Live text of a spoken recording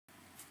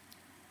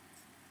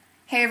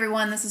Hey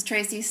everyone, this is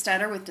Tracy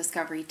Stetter with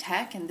Discovery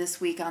Tech, and this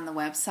week on the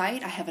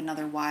website I have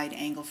another wide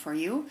angle for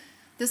you.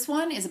 This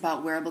one is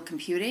about wearable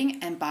computing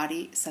and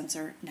body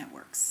sensor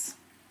networks.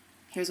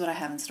 Here's what I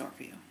have in store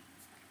for you.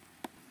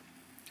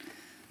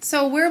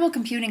 So wearable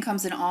computing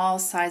comes in all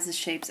sizes,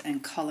 shapes,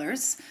 and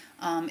colors.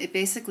 It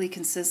basically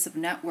consists of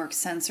network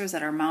sensors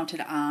that are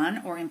mounted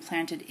on or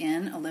implanted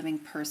in a living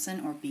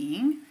person or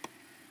being.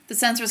 The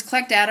sensors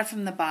collect data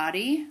from the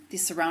body, the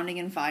surrounding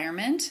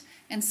environment,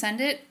 and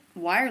send it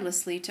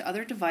wirelessly to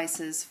other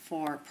devices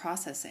for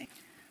processing.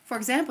 For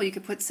example, you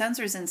could put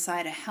sensors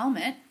inside a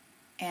helmet,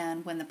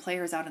 and when the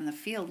player is out in the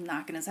field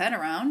knocking his head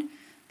around,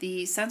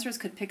 the sensors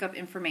could pick up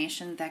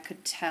information that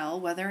could tell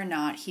whether or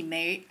not he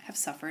may have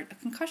suffered a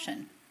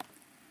concussion.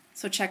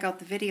 So check out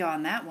the video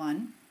on that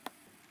one.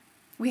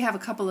 We have a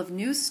couple of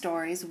news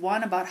stories,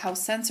 one about how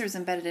sensors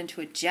embedded into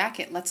a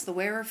jacket lets the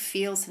wearer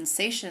feel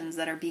sensations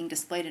that are being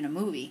displayed in a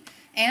movie,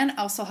 and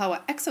also how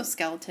an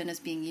exoskeleton is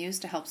being used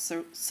to help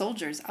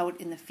soldiers out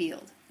in the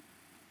field.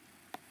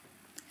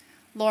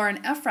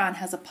 Lauren Efron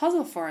has a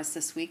puzzle for us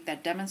this week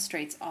that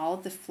demonstrates all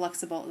of the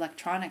flexible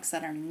electronics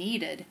that are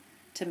needed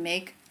to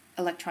make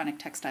electronic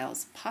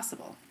textiles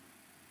possible.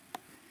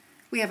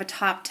 We have a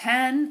top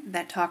 10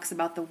 that talks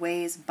about the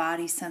ways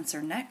body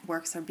sensor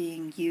networks are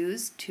being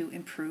used to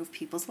improve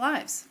people's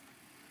lives.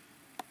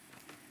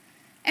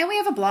 And we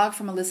have a blog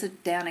from Alyssa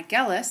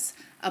Danagelis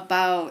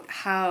about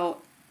how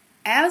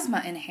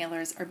asthma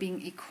inhalers are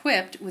being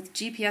equipped with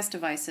GPS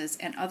devices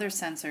and other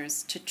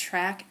sensors to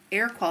track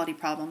air quality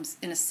problems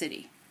in a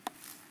city.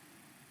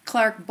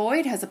 Clark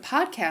Boyd has a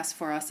podcast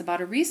for us about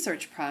a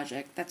research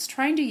project that's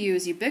trying to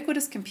use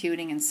ubiquitous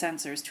computing and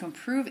sensors to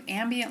improve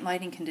ambient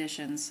lighting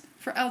conditions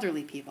for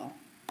elderly people.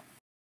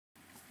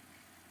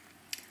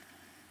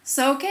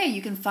 So,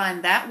 you can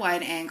find that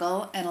wide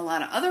angle and a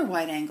lot of other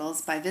wide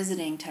angles by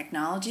visiting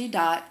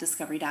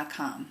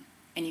technology.discovery.com.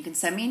 And you can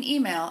send me an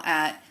email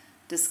at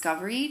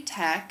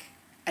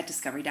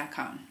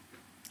discoverytech@discovery.com.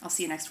 I'll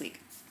see you next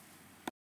week.